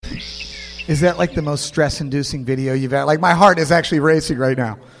Is that like the most stress-inducing video you've had? Like my heart is actually racing right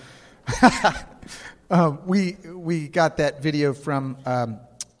now. We got that video from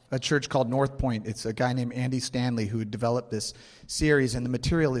a church called North Point. It's a guy named Andy Stanley who developed this series, and the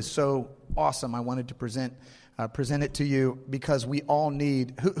material is so awesome. I wanted to present it to you because we all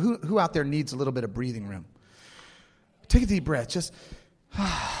need. Who out there needs a little bit of breathing room? Take a deep breath. Just,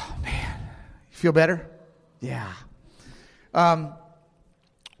 oh man, you feel better? Yeah.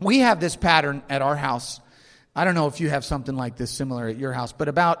 We have this pattern at our house. I don't know if you have something like this similar at your house, but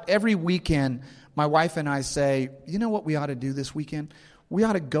about every weekend, my wife and I say, you know what we ought to do this weekend? We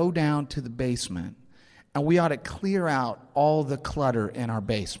ought to go down to the basement, and we ought to clear out all the clutter in our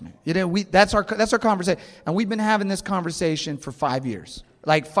basement. You know, that's our conversation, and we've been having this conversation for 5 years.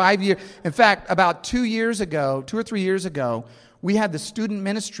 Like 5 years. In fact, about 2 or 3 years ago, we had the student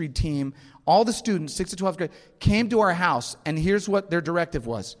ministry team. All the students, 6th to 12th grade, came to our house, and here's what their directive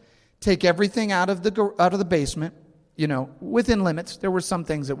was. Take everything out of the basement, you know, within limits. There were some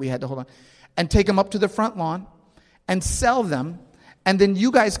things that we had to hold on. And take them up to the front lawn and sell them, and then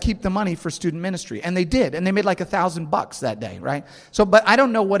you guys keep the money for student ministry. And they did, and they made like $1,000 that day, right? So, but I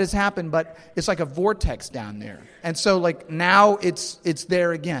don't know what has happened, but it's like a vortex down there. And so, like, now it's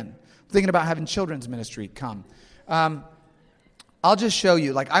there again. I'm thinking about having children's ministry come. I'll just show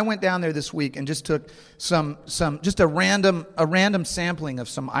you. Like, I went down there this week and just took just a random sampling of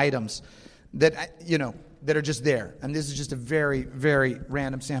some items that, you know, that are just there. And this is just a very, very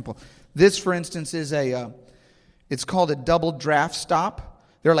random sample. This, for instance, is it's called a double draft stop.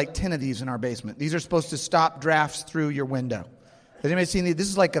 There are like 10 of these in our basement. These are supposed to stop drafts through your window. Has anybody seen these? This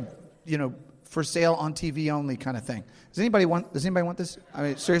is like a, you know, for sale on TV only kind of thing. Does anybody want this? I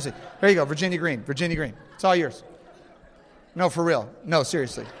mean, seriously. There you go, Virginia Green. It's all yours. No, for real. No,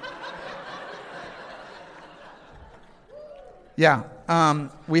 seriously. Yeah.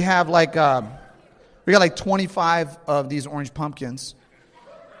 We have like, we got like 25 of these orange pumpkins.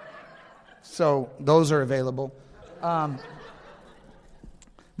 So those are available.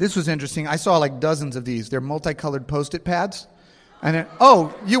 This was interesting. I saw like dozens of these. They're multicolored Post-it pads. And then,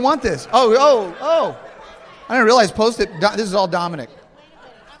 oh, you want this? Oh. I didn't realize Post-it, this is all Dominic.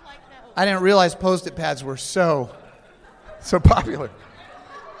 I didn't realize Post-it pads were so popular.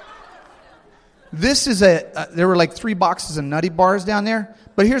 This is there were like 3 boxes of Nutty Bars down there.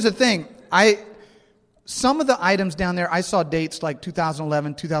 But here's the thing. Some of the items down there, I saw dates like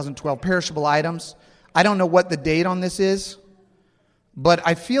 2011, 2012, perishable items. I don't know what the date on this is, but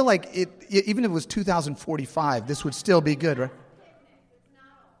I feel like even if it was 2045, this would still be good, right?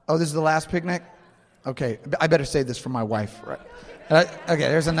 Oh, this is the last picnic? Okay, I better save this for my wife, right? Okay,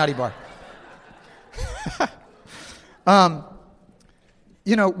 there's a Nutty Bar.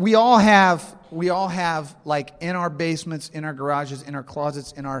 You know, we all have like in our basements, in our garages, in our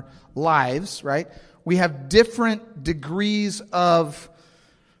closets, in our lives, right? We have different degrees of,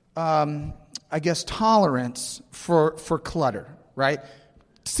 I guess, tolerance for clutter, right?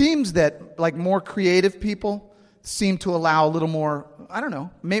 Seems that like more creative people seem to allow a little more, I don't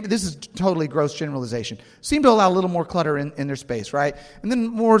know, maybe this is totally gross generalization, seem to allow a little more clutter in their space, right? And then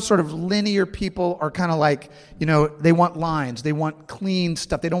more sort of linear people are kind of like, you know, they want lines, they want clean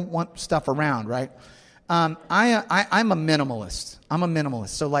stuff, they don't want stuff around, right? I'm a minimalist.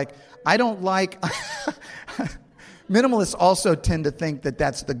 So like, I don't like, minimalists also tend to think that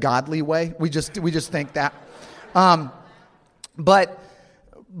that's the godly way. We just think that.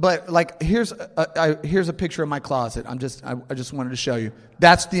 But like here's a picture of my closet. I just wanted to show you.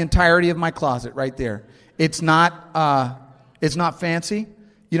 That's the entirety of my closet right there. It's not fancy,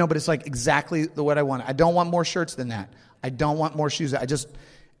 you know, but it's like exactly what I want. I don't want more shirts than that. I don't want more shoes.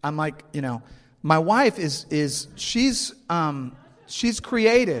 I'm like, you know, my wife she's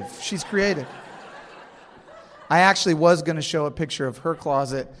creative. She's creative. I actually was going to show a picture of her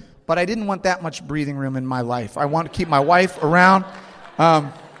closet, but I didn't want that much breathing room in my life. I want to keep my wife around.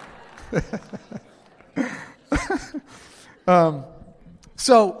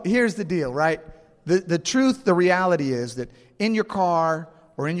 So here's the deal, right? The truth, the reality is that in your car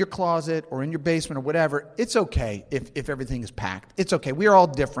or in your closet or in your basement or whatever, it's okay if everything is packed. It's okay. We are all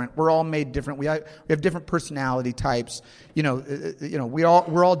different. We're all made different. We have different personality types. You know, we're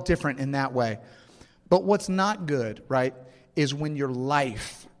all different in that way. But what's not good, right, is when your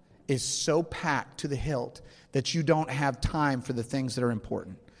life is so packed to the hilt that you don't have time for the things that are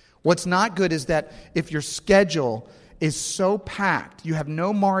important. What's not good is that if your schedule is so packed, you have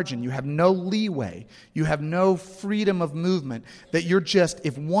no margin, you have no leeway, you have no freedom of movement, that you're just,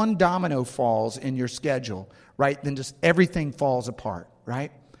 if one domino falls in your schedule, right, then just everything falls apart,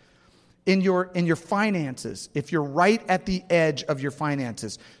 right? in your finances, if you're right at the edge of your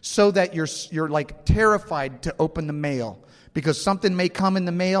finances, so that you're like terrified to open the mail because something may come in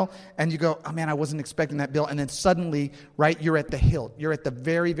the mail and you go, oh man, I wasn't expecting that bill. And then suddenly, right, you're at the hilt. You're at the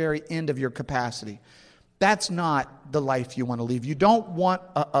very, very end of your capacity. That's not the life you want to live. You don't want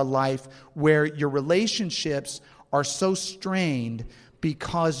a life where your relationships are so strained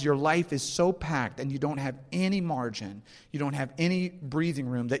because your life is so packed and you don't have any margin, you don't have any breathing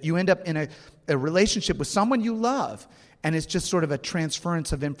room, that you end up in a relationship with someone you love, and it's just sort of a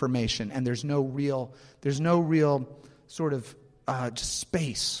transference of information, and there's no real sort of just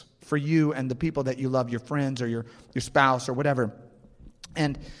space for you and the people that you love, your friends or your spouse or whatever.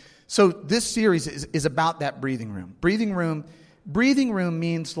 And so this series is about that breathing room. Breathing room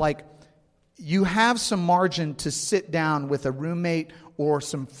means like you have some margin to sit down with a roommate or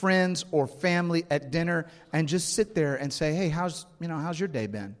some friends or family at dinner and just sit there and say, hey, how's your day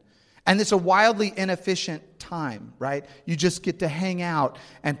been? And it's a wildly inefficient time, right? You just get to hang out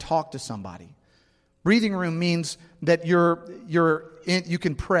and talk to somebody. Breathing room means that you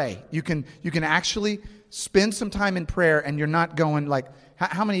can pray. You can actually spend some time in prayer, and you're not going like,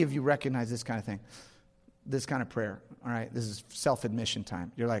 how many of you recognize this kind of thing? This kind of prayer. All right, this is self-admission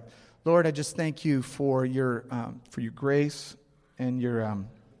time. You're like, Lord, I just thank you for your grace and your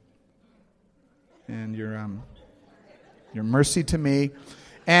mercy to me,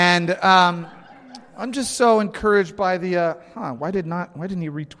 and I'm just so encouraged by the. Why didn't he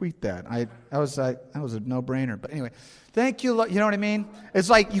retweet that? That was a no-brainer. But anyway, thank you. You know what I mean? It's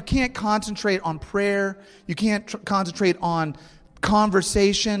like you can't concentrate on prayer. You can't concentrate on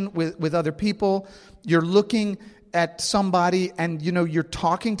conversation with other people. You're looking at somebody and you're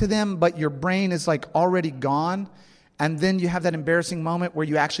talking to them, but your brain is like already gone. And then you have that embarrassing moment where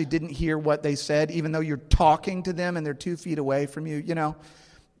you actually didn't hear what they said, even though you're talking to them and they're 2 feet away from you.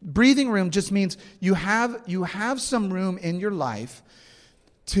 Breathing room just means you have some room in your life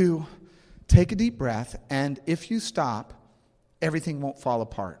to take a deep breath, and if you stop, everything won't fall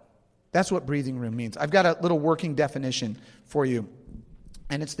apart. That's what breathing room means. I've got a little working definition for you,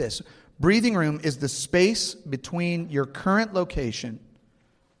 and it's this. Breathing room is the space between your current location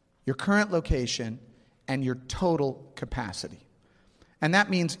and your total capacity. And that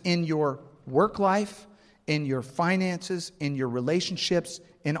means in your work life, in your finances, in your relationships,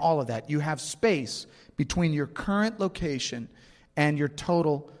 in all of that. You have space between your current location and your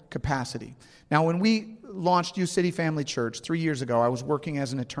total capacity. Now, when we launched U City Family Church 3 years ago, I was working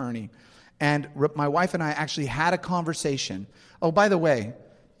as an attorney, and my wife and I actually had a conversation. Oh, by the way,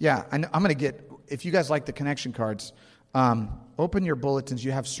 yeah, I'm going to get, if you guys like the connection cards, open your bulletins.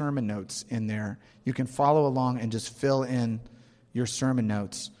 You have sermon notes in there. You can follow along and just fill in your sermon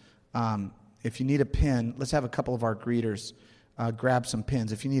notes. If you need a pen, let's have a couple of our greeters grab some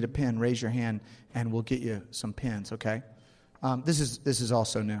pens. If you need a pen, raise your hand, and we'll get you some pens, okay? This is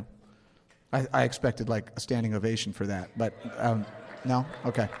also new. I expected like a standing ovation for that, but no?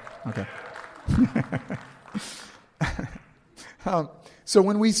 Okay. So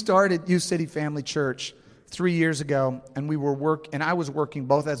when we started U City Family Church 3 years ago, and I was working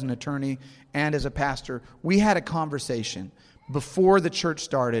both as an attorney and as a pastor, we had a conversation before the church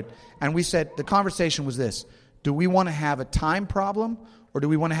started, and we said the conversation was this: do we want to have a time problem or do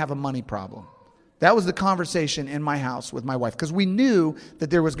we want to have a money problem? That was the conversation in my house with my wife, because we knew that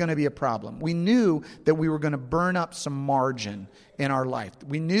there was going to be a problem. We knew that we were going to burn up some margin in our life.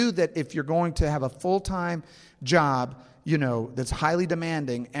 We knew that if you're going to have a full-time job, that's highly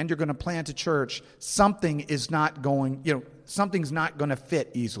demanding, and you're going to plant a church, something's not going to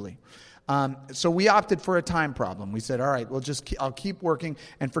fit easily. So we opted for a time problem. We said, all right, I'll keep working.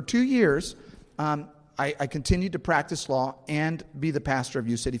 And for 2 years, I continued to practice law and be the pastor of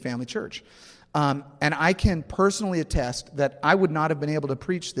U City Family Church. And I can personally attest that I would not have been able to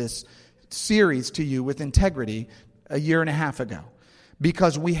preach this series to you with integrity a year and a half ago,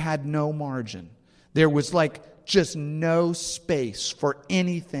 because we had no margin. There was just no space for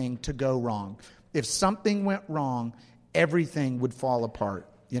anything to go wrong. If something went wrong, everything would fall apart,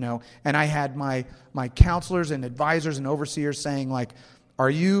 And I had my counselors and advisors and overseers saying, are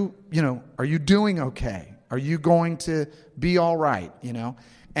you doing okay? Are you going to be all right,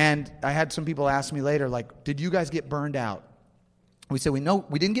 And I had some people ask me later, did you guys get burned out? We said, we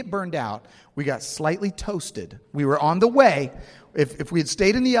didn't get burned out. We got slightly toasted. We were on the way. If we had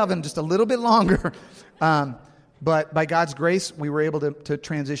stayed in the oven just a little bit longer, but by God's grace, we were able to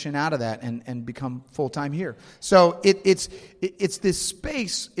transition out of that and become full-time here. So it's this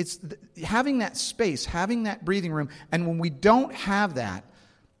space. It's having that space, having that breathing room. And when we don't have that,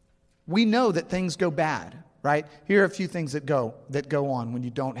 we know that things go bad. right? Here are a few things that go on when you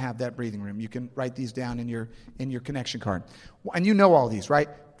don't have that breathing room. You can write these down in your connection card. And you know all these, right?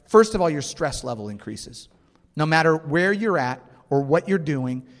 First of all, your stress level increases. No matter where you're at or what you're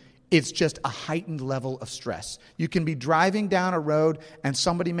doing, it's just a heightened level of stress. You can be driving down a road and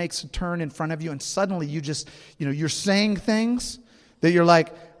somebody makes a turn in front of you and suddenly you just, you're saying things that you're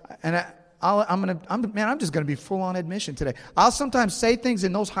like, and I'm just going to be full on admission today. I'll sometimes say things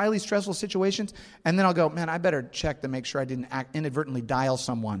in those highly stressful situations and then I'll go, man, I better check to make sure I didn't inadvertently dial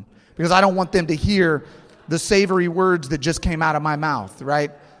someone because I don't want them to hear the savory words that just came out of my mouth,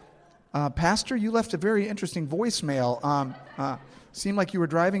 right? Pastor, you left a very interesting voicemail. Seemed like you were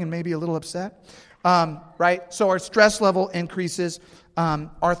driving and maybe a little upset, right? So our stress level increases.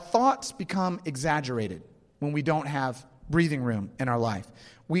 Our thoughts become exaggerated when we don't have breathing room in our life.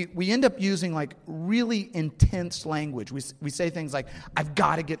 We end up using like really intense language. We say things like, I've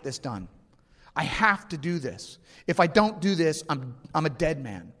got to get this done. I have to do this. If I don't do this, I'm a dead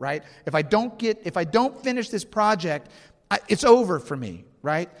man, right? If I don't finish this project, it's over for me,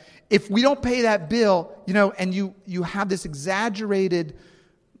 right? If we don't pay that bill, and you have this exaggerated,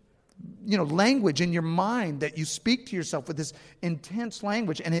 language in your mind that you speak to yourself with this intense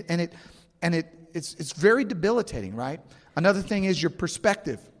language, and it's very debilitating, right? Another thing is your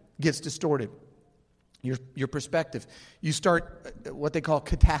perspective gets distorted. Your perspective. You start what they call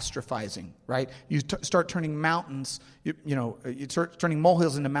catastrophizing, right? You start turning mountains, you start turning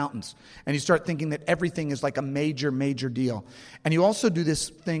molehills into mountains. And you start thinking that everything is like a major, major deal. And you also do this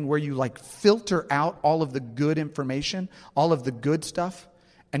thing where you like filter out all of the good information, all of the good stuff,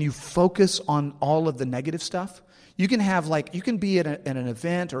 and you focus on all of the negative stuff. You can be at an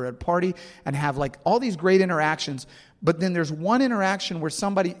event or at a party and have like all these great interactions, but then there's one interaction where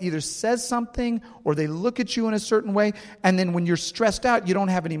somebody either says something or they look at you in a certain way, and then when you're stressed out, you don't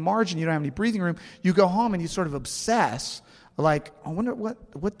have any margin, you don't have any breathing room, you go home and you sort of obsess, like, I wonder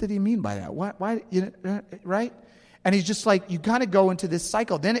what did he mean by that? Why right? And he's just like, you kind of go into this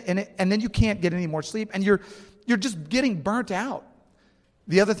cycle, and then you can't get any more sleep, and you're just getting burnt out.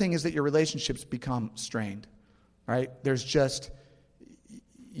 The other thing is that your relationships become strained. Right? There's just,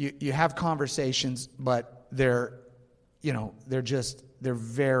 you have conversations, but they're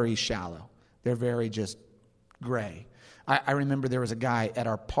very shallow. They're very just gray. I remember there was a guy at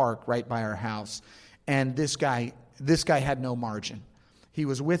our park right by our house, and this guy had no margin. He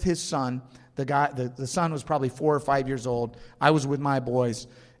was with his son. The son was probably 4 or 5 years old. I was with my boys,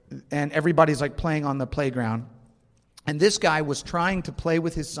 and everybody's like playing on the playground. And this guy was trying to play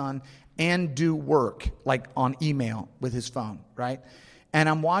with his son and do work, like on email with his phone, right? And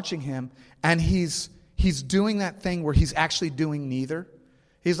I'm watching him, and he's doing that thing where he's actually doing neither.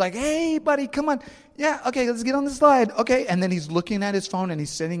 He's like, hey, buddy, come on. Yeah, okay, let's get on the slide. Okay, and then he's looking at his phone, and he's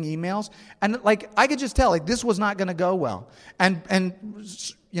sending emails. And, like, I could just tell, like, this was not going to go well. And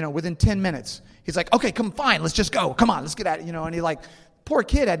within 10 minutes, he's like, okay, come, fine, let's just go. Come on, let's get at it. And he, like, poor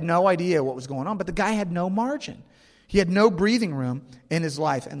kid had no idea what was going on, but the guy had no margin. He had no breathing room in his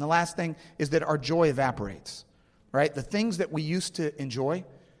life. And the last thing is that our joy evaporates, right? The things that we used to enjoy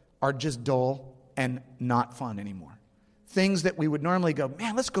are just dull and not fun anymore. Things that we would normally go,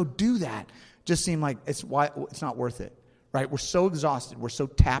 man, let's go do that, just seem like it's not worth it, right? We're so exhausted, we're so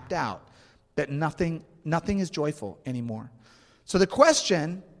tapped out that nothing is joyful anymore. So the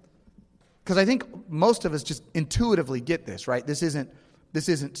question, because I think most of us just intuitively get this, right? This isn't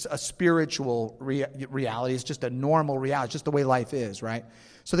a spiritual reality. It's just a normal reality. It's just the way life is, right?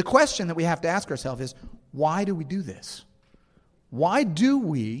 So the question that we have to ask ourselves is, why do we do this? Why do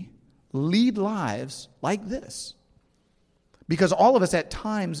we lead lives like this? Because all of us at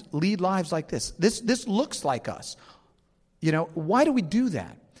times lead lives like this. This looks like us. Why do we do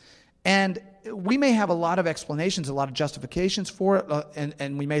that? And we may have a lot of explanations, a lot of justifications for it,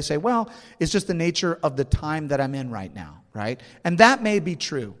 and we may say, well, it's just the nature of the time that I'm in right now, right? And that may be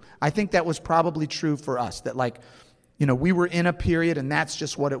true. I think that was probably true for us, that we were in a period and that's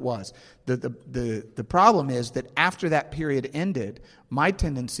just what it was. The problem is that after that period ended, my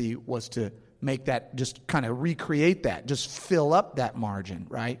tendency was to make that, just kind of recreate that, just fill up that margin,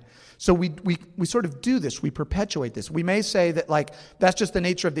 right? So we sort of do this. We perpetuate this. We may say that, like, that's just the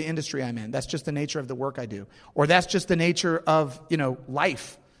nature of the industry I'm in. That's just the nature of the work I do. Or that's just the nature of,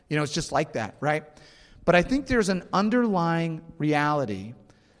 life. It's just like that, right? But I think there's an underlying reality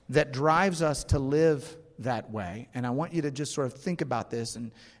that drives us to live that way. And I want you to just sort of think about this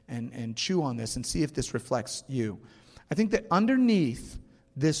and chew on this and see if this reflects you. I think that underneath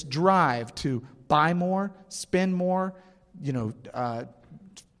this drive to buy more, spend more,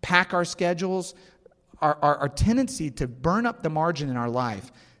 pack our schedules, our tendency to burn up the margin in our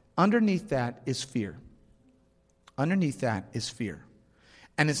life, underneath that is fear. underneath that is fear.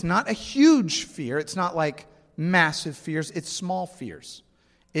 And it's not a huge fear. It's not like massive fears. It's small fears.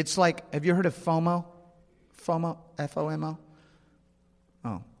 It's like, have you heard of FOMO? FOMO? F-O-M-O?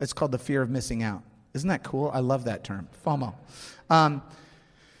 Oh, it's called the fear of missing out. Isn't that cool? I love that term, FOMO.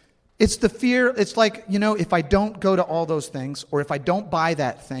 It's the fear, it's like, if I don't go to all those things, or if I don't buy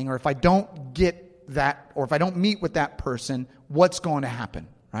that thing, or if I don't get that, or if I don't meet with that person, what's going to happen,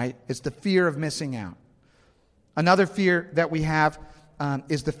 right? It's the fear of missing out. Another fear that we have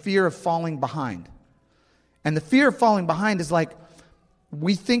is the fear of falling behind. And the fear of falling behind is like,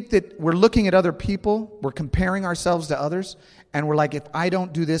 we think that we're looking at other people, we're comparing ourselves to others, and we're like, if I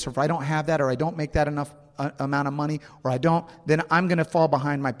don't do this, or if I don't have that, or I don't make that enough amount of money, or I don't, then I'm going to fall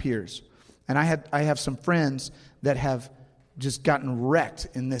behind my peers. And I have some friends that have just gotten wrecked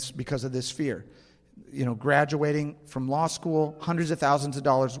in this because of this fear. Graduating from law school, hundreds of thousands of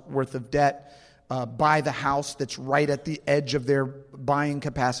dollars worth of debt, buy the house that's right at the edge of their buying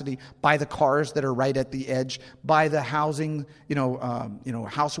capacity, buy the cars that are right at the edge, buy the housing,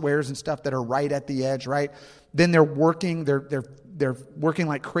 housewares and stuff that are right at the edge, right? Then they're working, they're working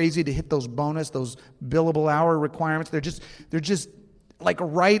like crazy to hit those those billable hour requirements. They're just like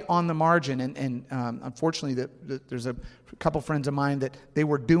right on the margin. And unfortunately, there's a couple friends of mine that they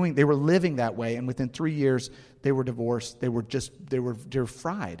were living that way, and within 3 years they were divorced. They were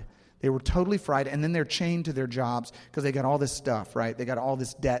fried. They were totally fried, and then they're chained to their jobs because they got all this stuff, right? They got all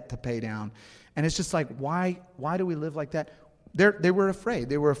this debt to pay down. And it's just like, why do we live like that? They were afraid.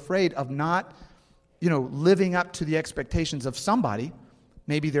 They were afraid of not, living up to the expectations of somebody,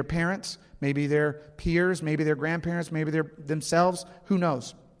 maybe their parents, maybe their peers, maybe their grandparents, maybe their themselves, who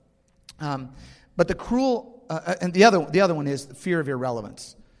knows? But the cruel, and the other one is the fear of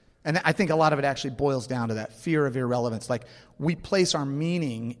irrelevance. And I think a lot of it actually boils down to that fear of irrelevance. Like, we place our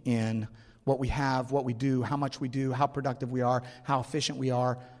meaning in what we have, what we do, how much we do, how productive we are, how efficient we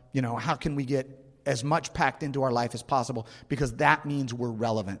are. How can we get as much packed into our life as possible? Because that means we're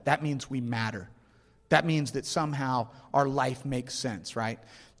relevant. That means we matter. That means that somehow our life makes sense, right?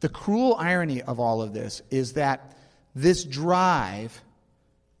 The cruel irony of all of this is that this drive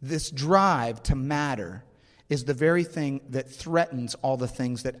to matter is the very thing that threatens all the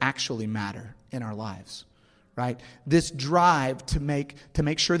things that actually matter in our lives, right? This drive to make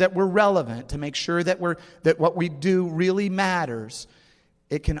sure that we're relevant, to make sure that what we do really matters,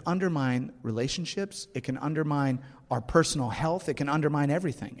 it can undermine relationships, it can undermine our personal health, it can undermine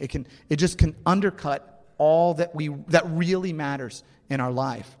everything. It just can undercut all that really matters in our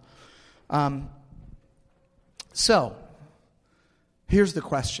life. So, here's the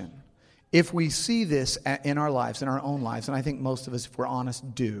question. If we see this in our lives, in our own lives, and I think most of us, if we're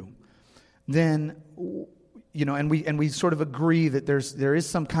honest, do, then, and we sort of agree that there is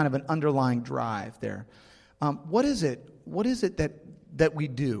some kind of an underlying drive there. What is it that we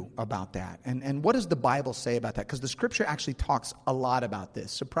do about that? And what does the Bible say about that? Because the Scripture actually talks a lot about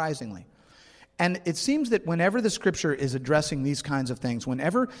this, surprisingly. And it seems that whenever the Scripture is addressing these kinds of things,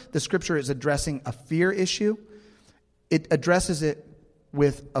 whenever the Scripture is addressing a fear issue, it addresses it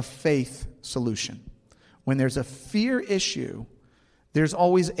with a faith solution. When there's a fear issue, there's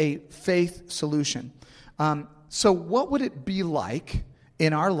always a faith solution. So what would it be like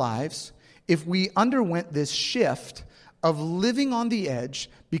in our lives if we underwent this shift of living on the edge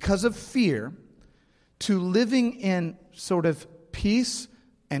because of fear to living in sort of peace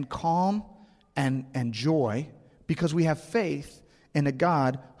and calm and joy because we have faith in a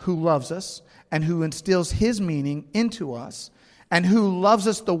God who loves us and who instills His meaning into us, and who loves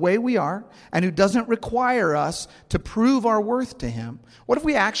us the way we are, and who doesn't require us to prove our worth to Him? What if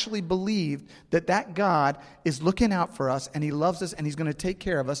we actually believed that God is looking out for us, and He loves us, and He's going to take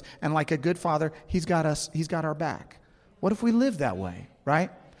care of us, and like a good father, He's got our back? What if we lived that way,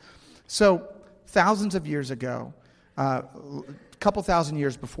 right? So, thousands of years ago, a couple thousand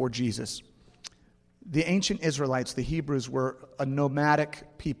years before Jesus, the ancient Israelites, the Hebrews, were a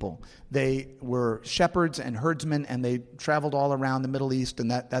nomadic people. They were shepherds and herdsmen, and they traveled all around the Middle East, and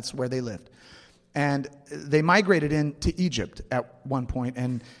that's where they lived. And they migrated into Egypt at one point.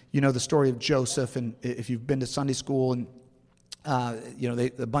 And you know the story of Joseph, and if you've been to Sunday school, and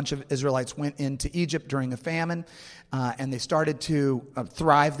a bunch of Israelites went into Egypt during a famine, and they started to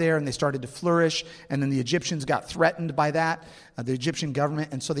thrive there, and they started to flourish. And then the Egyptians got threatened by that, the Egyptian government,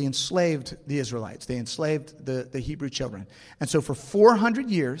 and so they enslaved the Israelites. They enslaved the Hebrew children. And so for 400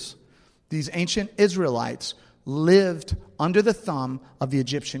 years, these ancient Israelites lived under the thumb of the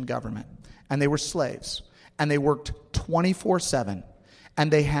Egyptian government. And they were slaves. And they worked 24/7.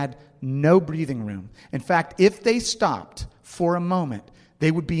 And they had no breathing room. In fact, if they stopped for a moment,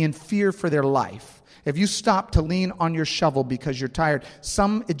 They would be in fear for their life. If you stop to lean on your shovel because you're tired,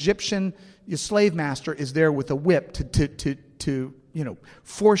 some Egyptian slave master is there with a whip to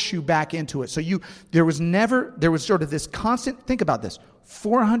force you back into it. So there was sort of this constant, think about this,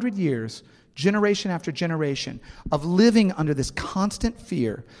 400 years, generation after generation of living under this constant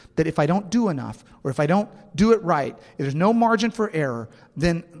fear that if I don't do enough or if I don't do it right, if there's no margin for error,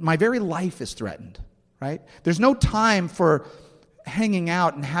 then my very life is threatened, right? There's no time for hanging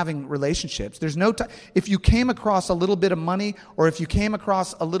out and having relationships. There's no time. If you came across a little bit of money or if you came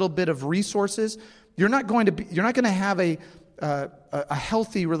across a little bit of resources, you're not going to have a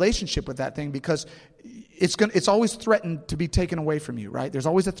healthy relationship with that thing because it's always threatened to be taken away from you, right? There's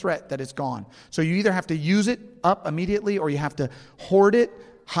always a threat that it's gone. So you either have to use it up immediately or you have to hoard it,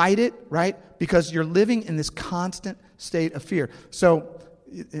 hide it, right? Because you're living in this constant state of fear. So,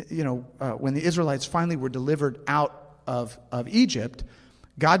 when the Israelites finally were delivered out of Egypt,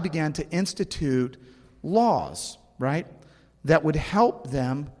 God began to institute laws, right, that would help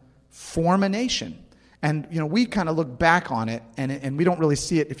them form a nation. And, we kind of look back on it, and we don't really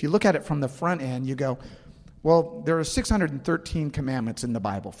see it. If you look at it from the front end, you go, well, there are 613 commandments in the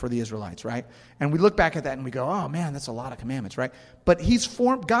Bible for the Israelites, right? And we look back at that and we go, oh, man, that's a lot of commandments, right? But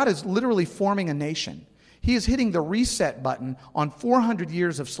God is literally forming a nation. He is hitting the reset button on 400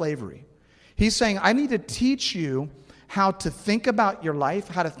 years of slavery. He's saying, I need to teach you how to think about your life,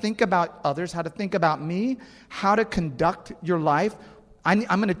 how to think about others, how to think about me, how to conduct your life. I'm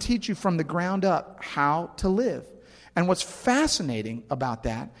going to teach you from the ground up how to live. And what's fascinating about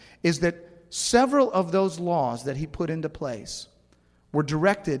that is that several of those laws that he put into place were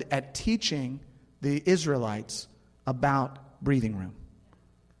directed at teaching the Israelites about breathing room,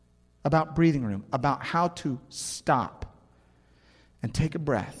 about how to stop and take a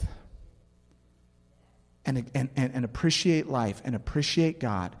breath and appreciate life and appreciate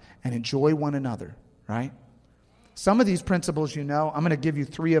God and enjoy one another, right? Some of these principles, I'm going to give you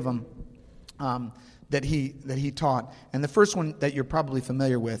 3 of them that he taught. And the first one that you're probably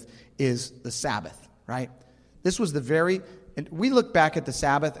familiar with is the Sabbath, right? This was and we look back at the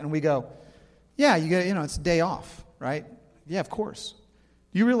Sabbath and we go, yeah, it's a day off, right? Yeah, of course.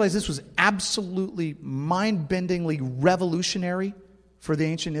 Do you realize this was absolutely mind-bendingly revolutionary for the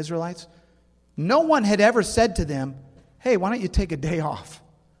ancient Israelites? No one had ever said to them, hey, why don't you take a day off?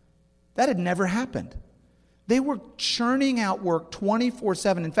 That had never happened. They were churning out work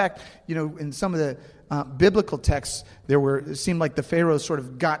 24/7. In fact, in some of the biblical texts, it seemed like the pharaohs sort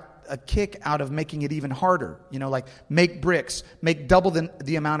of got a kick out of making it even harder. Like make bricks, make double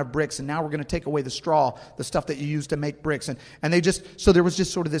the amount of bricks, and now we're going to take away the straw, the stuff that you use to make bricks. And so there was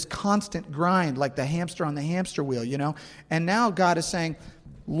just sort of this constant grind, like the hamster on the hamster wheel, And now God is saying,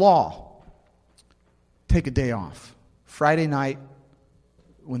 law, take a day off. Friday night,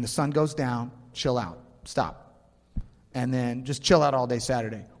 when the sun goes down, chill out. Stop. And then just chill out all day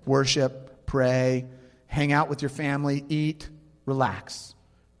Saturday. Worship, pray, hang out with your family, eat, relax,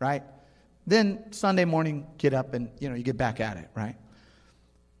 right? Then Sunday morning, get up and, you get back at it, right?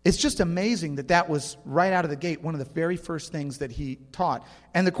 It's just amazing that was right out of the gate, one of the very first things that he taught.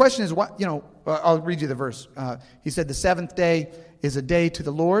 And the question is, I'll read you the verse. He said, the 7th day is a day to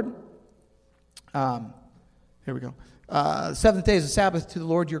the Lord. Here we go. 7th day is a Sabbath to the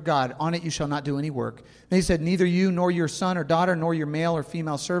Lord your God. On it you shall not do any work. Then he said, neither you nor your son or daughter, nor your male or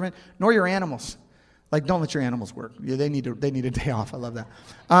female servant, nor your animals. Like, don't let your animals work. Yeah, they need a day off. I love that.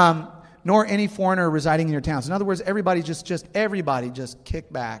 Nor any foreigner residing in your towns. In other words, everybody just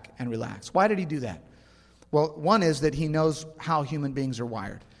kick back and relax. Why did he do that? Well, one is that he knows how human beings are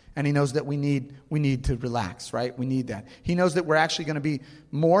wired. And he knows that we need to relax, right? We need that. He knows that we're actually going to be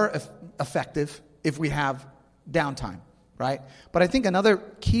more effective if we have downtime, right? But I think another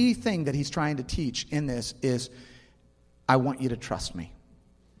key thing that he's trying to teach in this is, I want you to trust me.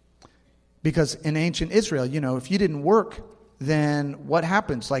 Because in ancient Israel, if you didn't work, then what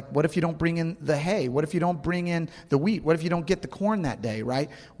happens? Like, what if you don't bring in the hay? What if you don't bring in the wheat? What if you don't get the corn that day, right?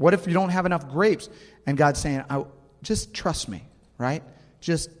 What if you don't have enough grapes? And God's saying, just trust me, right?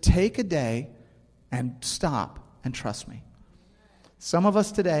 Just take a day and stop and trust me. Some of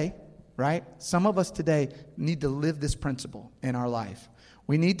us today, right? Some of us today need to live this principle in our life.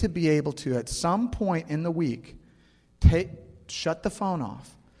 We need to be able to, at some point in the week, shut the phone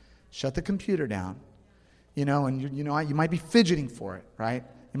off, shut the computer down, and you might be fidgeting for it, right?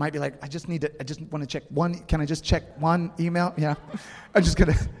 You might be like, I just want to check one. Can I just check one email? Yeah, I'm just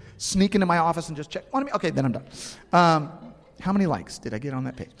gonna sneak into my office and just check one email. Okay, then I'm done. How many likes did I get on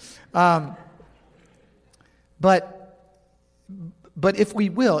that page? But But if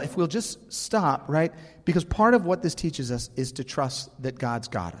we'll just stop, right? Because part of what this teaches us is to trust that God's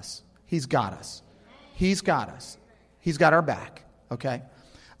got us. He's got us. He's got us. He's got our back, okay?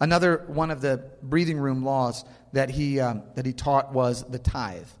 Another one of the breathing room laws that he taught was the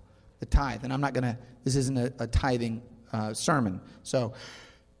tithe. The tithe. And this isn't a tithing sermon. So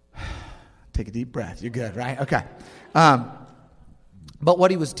take a deep breath. You're good, right? Okay. But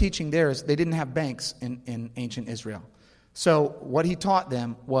what he was teaching there is they didn't have banks in ancient Israel. So what he taught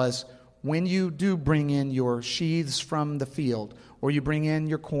them was when you do bring in your sheaves from the field, or you bring in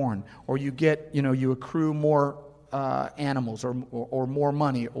your corn, or you get, you accrue more animals or more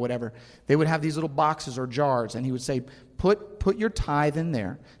money or whatever, they would have these little boxes or jars, and he would say, put your tithe in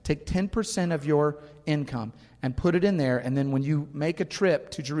there, take 10% of your income and put it in there, and then when you make a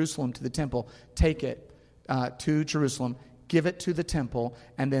trip to Jerusalem, to the temple, take it to Jerusalem, give it to the temple,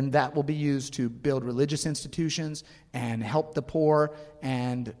 and then that will be used to build religious institutions and help the poor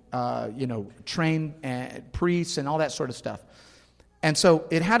and train priests and all that sort of stuff. And so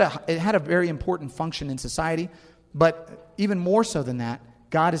it had a very important function in society, but even more so than that,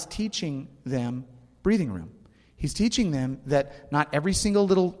 God is teaching them breathing room. He's teaching them that not every single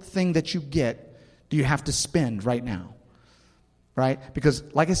little thing that you get do you have to spend right now. Right? Because,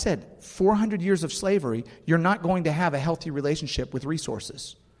 like I said, 400 years of slavery, you're not going to have a healthy relationship with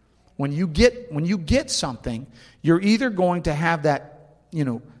resources. When you get something, you're either going to have that,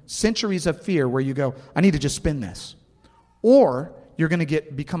 centuries of fear where you go, I need to just spend this. Or you're going to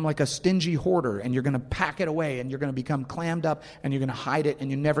become like a stingy hoarder, and you're going to pack it away, and you're going to become clammed up, and you're going to hide it,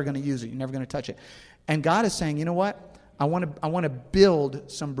 and you're never going to use it. You're never going to touch it. And God is saying, you know what? I want to build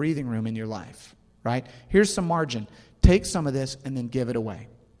some breathing room in your life. Right? Here's some margin. Take some of this and then give it away,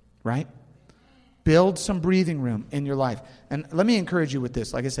 right? Build some breathing room in your life. And let me encourage you with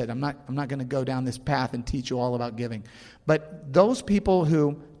this. Like I said, I'm not going to go down this path and teach you all about giving. But those people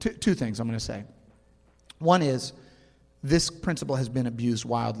who, two things I'm going to say. One is, this principle has been abused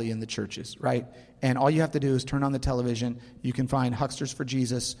wildly in the churches, right? And all you have to do is turn on the television. You can find Hucksters for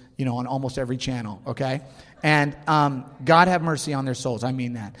Jesus, on almost every channel, okay? And God have mercy on their souls. I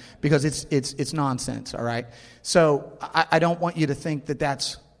mean that, because it's nonsense, all right? So I don't want you to think that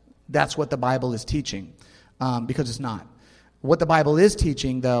that's what the Bible is teaching, because it's not. What the Bible is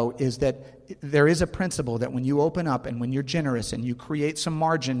teaching, though, is that there is a principle that when you open up and when you're generous and you create some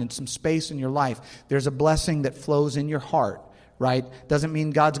margin and some space in your life, there's a blessing that flows in your heart, right? Doesn't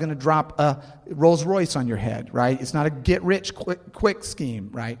mean God's going to drop a Rolls Royce on your head, right? It's not a get-rich-quick scheme,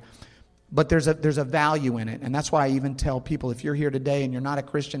 right? But there's a value in it. And that's why I even tell people, if you're here today and you're not a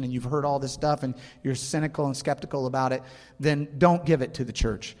Christian and you've heard all this stuff and you're cynical and skeptical about it, then don't give it to the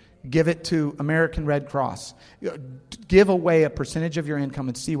church. Give it to American Red Cross. Give away a percentage of your income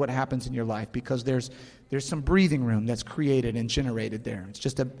and see what happens in your life, because there's some breathing room that's created and generated there. It's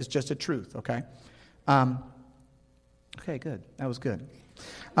just a truth, okay? Okay, good. That was good.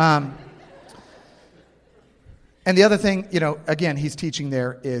 And the other thing, again, he's teaching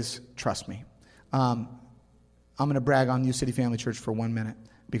there is trust me. I'm going to brag on New City Family Church for 1 minute,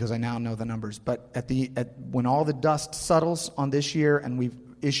 because I now know the numbers. But when all the dust settles on this year and we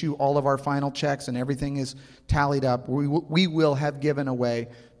issue all of our final checks and everything is tallied up, we will have given away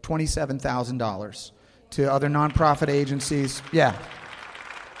 $27,000 to other nonprofit agencies. Yeah.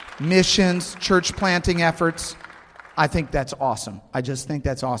 Missions, church planting efforts. I think that's awesome. I just think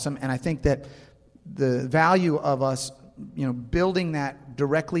that's awesome. And I think that the value of us, building that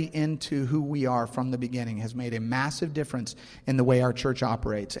directly into who we are from the beginning has made a massive difference in the way our church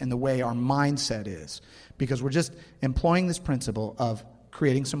operates and the way our mindset is, because we're just employing this principle of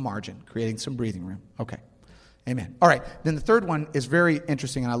creating some margin, creating some breathing room. Okay. Amen. All right. Then the third one is very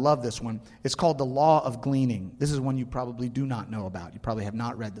interesting, and I love this one. It's called the law of gleaning. This is one you probably do not know about. You probably have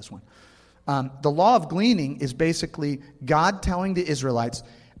not read this one. The law of gleaning is basically God telling the Israelites,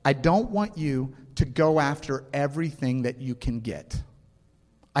 I don't want you to go after everything that you can get.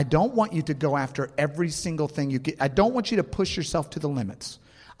 I don't want you to go after every single thing you get. I don't want you to push yourself to the limits.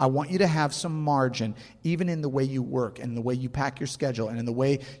 I want you to have some margin, even in the way you work and the way you pack your schedule and in the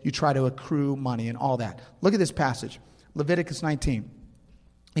way you try to accrue money and all that. Look at this passage, Leviticus 19.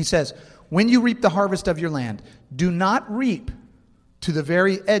 He says, when you reap the harvest of your land, do not reap to the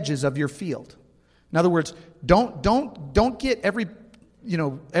very edges of your field. In other words, don't get every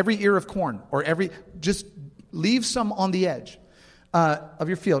ear of corn or just leave some on the edge of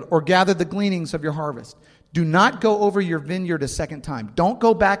your field, or gather the gleanings of your harvest. Do not go over your vineyard a second time. Don't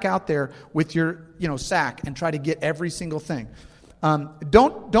go back out there with your sack and try to get every single thing.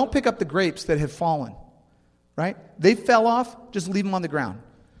 Don't pick up the grapes that have fallen, right? They fell off, just leave them on the ground.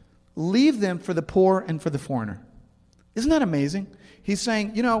 Leave them for the poor and for the foreigner. Isn't that amazing? He's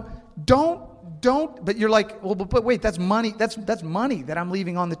saying, don't, but you're like, well, but wait, that's money. That's money that I'm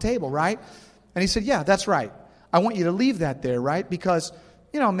leaving on the table, right? And he said, yeah, that's right. I want you to leave that there, right? Because,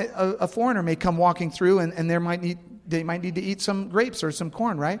 a foreigner may come walking through and they might need to eat some grapes or some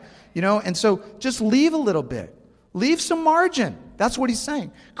corn, right? And so just leave a little bit. Leave some margin. That's what he's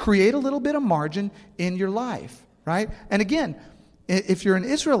saying. Create a little bit of margin in your life, right? And again, if you're an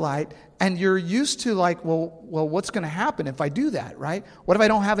Israelite and you're used to like, well, what's going to happen if I do that, right? What if I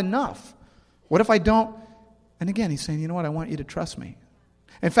don't have enough? What if I don't? And again, he's saying, you know what? I want you to trust me.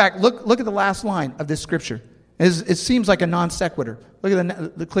 In fact, look at the last line of this scripture. It seems like a non sequitur. Look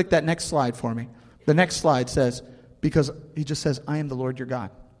at click that next slide for me. The next slide says, because he just says, I am the Lord your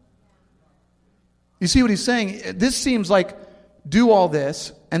God. You see what he's saying? This seems like do all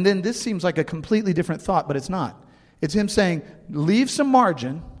this, and then this seems like a completely different thought, but it's not. It's him saying, leave some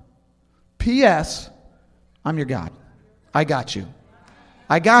margin. P.S. I'm your God. I got you.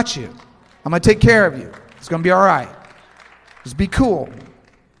 I got you. I'm going to take care of you. It's going to be all right. Just be cool.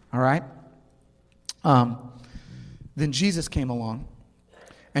 All right? Then Jesus came along,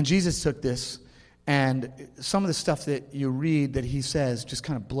 and Jesus took this, and some of the stuff that you read that he says just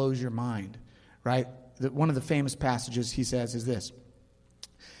kind of blows your mind, right? One of the famous passages he says is this.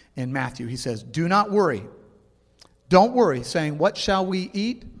 In Matthew, he says, do not worry. Don't worry, saying, what shall we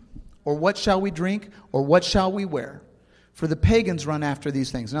eat? Or what shall we drink? Or what shall we wear? For the pagans run after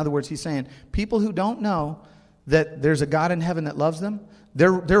these things. In other words, he's saying, people who don't know that there's a God in heaven that loves them,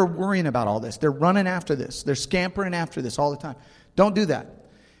 they're worrying about all this. They're running after this. They're scampering after this all the time. Don't do that.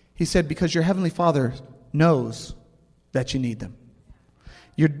 He said, because your heavenly Father knows that you need them.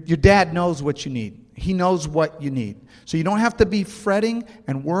 Your dad knows what you need. He knows what you need. So you don't have to be fretting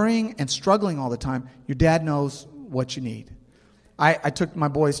and worrying and struggling all the time. Your dad knows what you need. I took my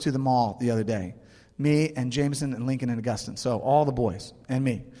boys to the mall the other day. Me and Jameson and Lincoln and Augustine. So all the boys and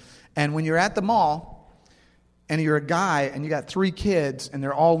me. And when you're at the mall and you're a guy and you got 3 kids and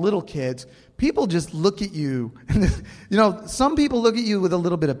they're all little kids, people just look at you. Some people look at you with a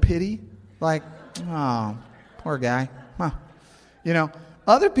little bit of pity. Like, oh, poor guy. Huh.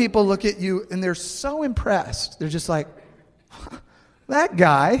 Other people look at you and they're so impressed. They're just like, that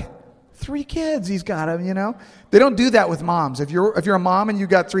guy, 3 kids, he's got them, They don't do that with moms. If you're a mom and you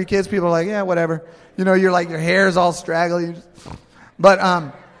got 3 kids, people are like, yeah, whatever. You're like, your hair's all straggly.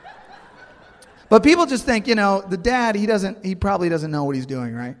 But people just think, the dad, he probably doesn't know what he's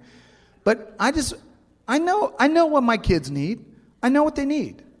doing, right? But I know what my kids need. I know what they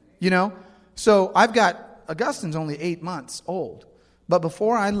need, So I've got, Augustine's only 8 months old. But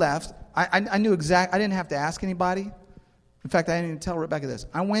before I left, I knew I didn't have to ask anybody. In fact, I didn't even tell Rebecca this.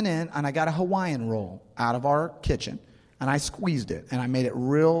 I went in and I got a Hawaiian roll out of our kitchen and I squeezed it and I made it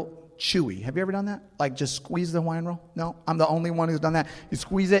real chewy. Have you ever done that? Like just squeeze the Hawaiian roll? No, I'm the only one who's done that. You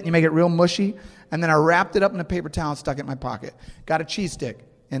squeeze it and you make it real mushy, and then I wrapped it up in a paper towel and stuck it in my pocket. Got a cheese stick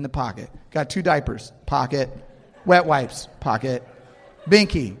in the pocket. Got 2 diapers, pocket. Wet wipes, pocket.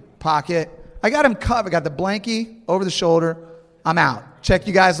 Binky, pocket. I got him covered. I got the blankie over the shoulder. I'm out. Check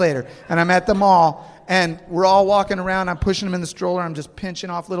you guys later. And I'm at the mall, and we're all walking around. I'm pushing him in the stroller. I'm just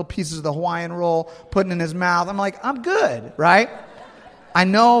pinching off little pieces of the Hawaiian roll, putting it in his mouth. I'm like, I'm good, right? I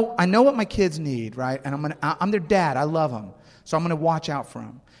know what my kids need, right? And I'm their dad. I love them. So I'm going to watch out for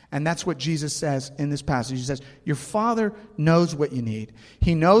them. And that's what Jesus says in this passage. He says, your Father knows what you need.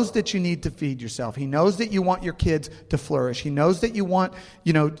 He knows that you need to feed yourself. He knows that you want your kids to flourish. He knows that you want,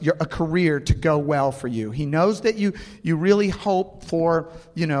 a career to go well for you. He knows that you really hope for,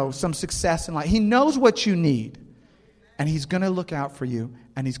 some success in life. He knows what you need. And he's going to look out for you,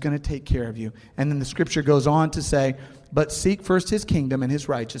 and he's going to take care of you. And then the scripture goes on to say, but seek first his kingdom and his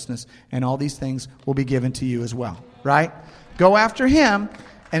righteousness, and all these things will be given to you as well. Right? Go after him.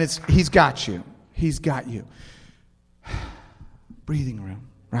 And he's got you. He's got you. Breathing room,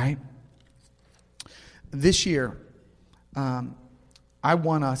 right? This year, I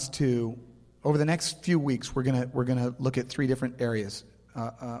want us to, over the next few weeks, we're gonna look at 3 different areas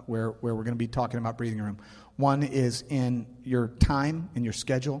where we're going to be talking about breathing room. One is in your time, in your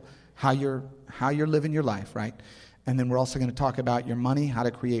schedule, how you're living your life, right? And then we're also going to talk about your money, how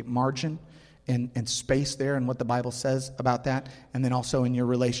to create margin and space there, and what the Bible says about that. And then also in your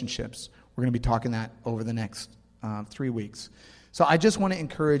relationships. We're going to be talking that over the next 3 weeks. So I just want to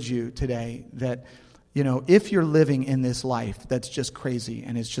encourage you today that if you're living in this life that's just crazy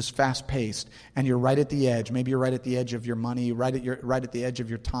and it's just fast paced and you're right at the edge, maybe you're right at the edge of your money, right at the edge of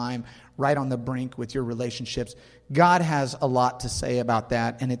your time, right on the brink with your relationships. God has a lot to say about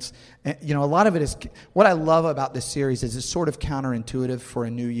that. And it's, a lot of it is, what I love about this series is it's sort of counterintuitive for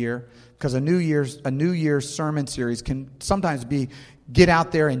a new year, because a New Year's sermon series can sometimes be get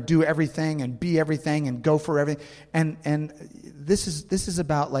out there and do everything and be everything and go for everything. And this is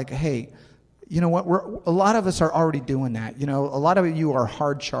about like, hey, you know what? A lot of us are already doing that. A lot of you are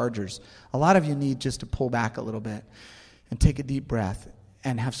hard chargers. A lot of you need just to pull back a little bit and take a deep breath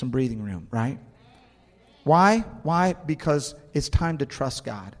and have some breathing room, right? Why? Why? Because it's time to trust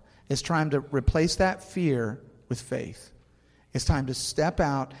God. It's time to replace that fear with faith. It's time to step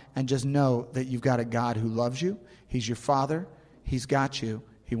out and just know that you've got a God who loves you. He's your Father. He's got you.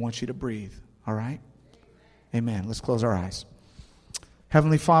 He wants you to breathe. All right? Amen. Let's close our eyes.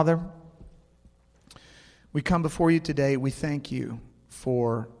 Heavenly Father, we come before you today. We thank you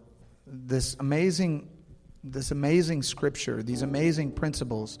for this amazing scripture, these amazing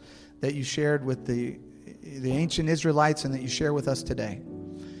principles that you shared with the ancient Israelites and that you share with us today.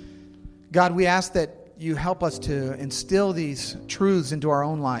 God, we ask that you help us to instill these truths into our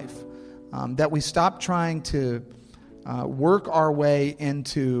own life, that we stop trying to work our way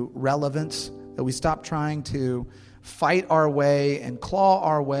into relevance, that we stop trying to fight our way and claw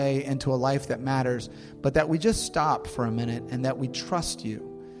our way into a life that matters, but that we just stop for a minute and that we trust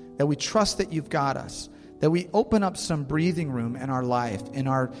you, that we trust that you've got us, that we open up some breathing room in our life, in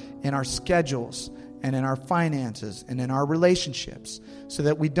our schedules and in our finances and in our relationships, so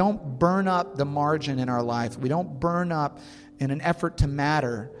that we don't burn up the margin in our life. We don't burn up in an effort to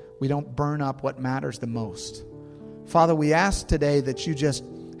matter. We don't burn up what matters the most. Father, we ask today that you just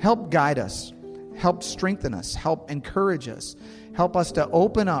help guide us, help strengthen us, help encourage us, help us to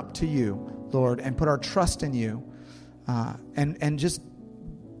open up to you, Lord, and put our trust in you, and just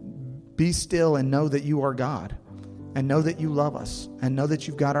be still and know that you are God, and know that you love us, and know that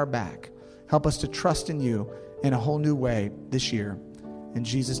you've got our back. Help us to trust in you in a whole new way this year. In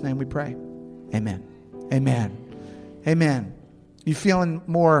Jesus' name we pray. Amen. Amen. Amen. You feeling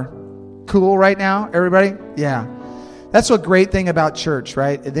more cool right now, everybody? Yeah. That's a great thing about church,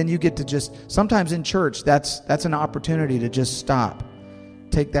 right? And then you get to just, sometimes in church, that's an opportunity to just stop.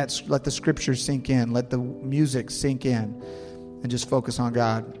 Take that, let the scriptures sink in, let the music sink in, and just focus on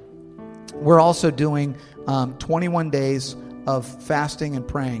God. We're also doing 21 days of fasting and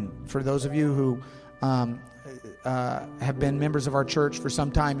praying. For those of you who have been members of our church for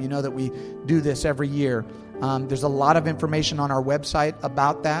some time, you know that we do this every year. There's a lot of information on our website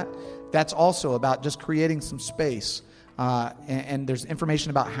about that. That's also about just creating some space. And there's information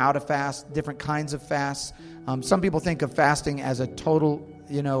about how to fast, different kinds of fasts. Some people think of fasting as a total,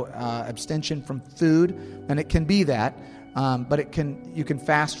 abstention from food, and it can be that. But you can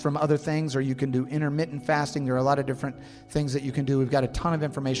fast from other things, or you can do intermittent fasting. There are a lot of different things that you can do. We've got a ton of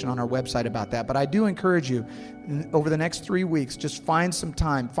information on our website about that. But I do encourage you, over the next 3 weeks, just find some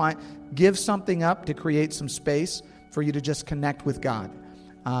time. Give something up to create some space for you to just connect with God.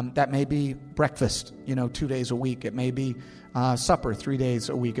 That may be breakfast, 2 days a week. It may be supper 3 days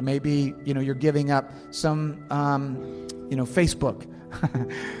a week. It may be, you're giving up some, Facebook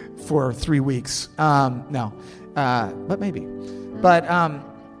for 3 weeks. No. But maybe. But,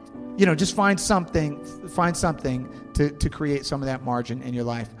 just find something to create some of that margin in your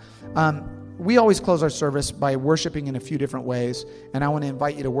life. We always close our service by worshiping in a few different ways, and I want to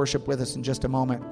invite you to worship with us in just a moment.